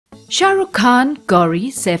Shah Rukh Khan,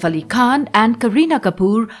 Gauri, Saif Ali Khan and Kareena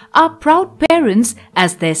Kapoor are proud parents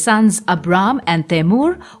as their sons Abram and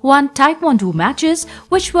Taimur won Taekwondo matches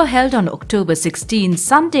which were held on October 16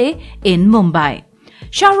 Sunday in Mumbai.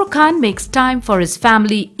 Shah Rukh Khan makes time for his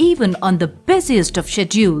family even on the busiest of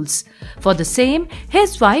schedules. For the same,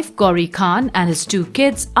 his wife Gauri Khan and his two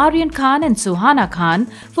kids Aryan Khan and Suhana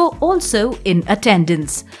Khan were also in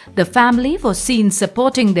attendance. The family was seen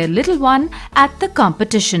supporting their little one at the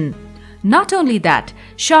competition. Not only that,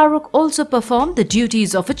 Shah Rukh also performed the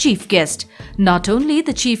duties of a chief guest. Not only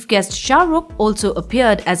the chief guest Shah Rukh also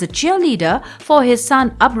appeared as a cheerleader for his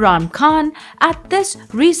son Abram Khan at this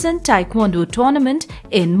recent Taekwondo tournament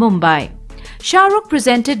in Mumbai. Shah Rukh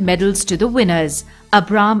presented medals to the winners.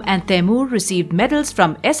 Abram and Taimur received medals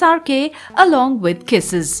from SRK along with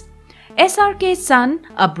kisses. SRK's son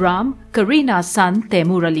Abram, Kareena's son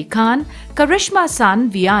Taimur Ali Khan, Karishma's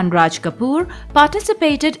son Vian Raj Kapoor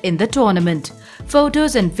participated in the tournament.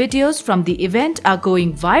 Photos and videos from the event are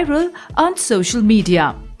going viral on social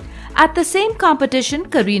media. At the same competition,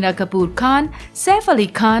 Kareena Kapoor Khan, Saif Ali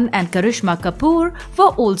Khan and Karishma Kapoor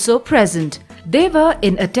were also present. They were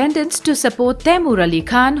in attendance to support Taimur Ali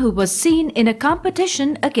Khan, who was seen in a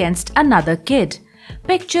competition against another kid.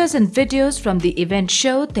 Pictures and videos from the event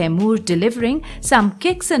show Taimur delivering some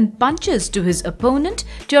kicks and punches to his opponent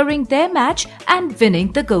during their match and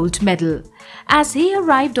winning the gold medal. As he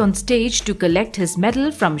arrived on stage to collect his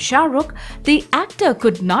medal from Shah Rukh, the actor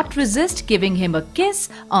could not resist giving him a kiss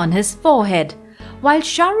on his forehead. While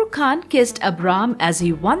Shah Rukh Khan kissed Abram as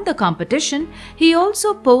he won the competition, he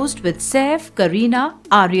also posed with Saif, Kareena,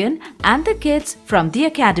 Aryan and the kids from the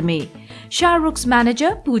academy. Shah Rukh's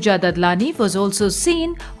manager Pooja Dadlani was also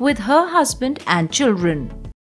seen with her husband and children.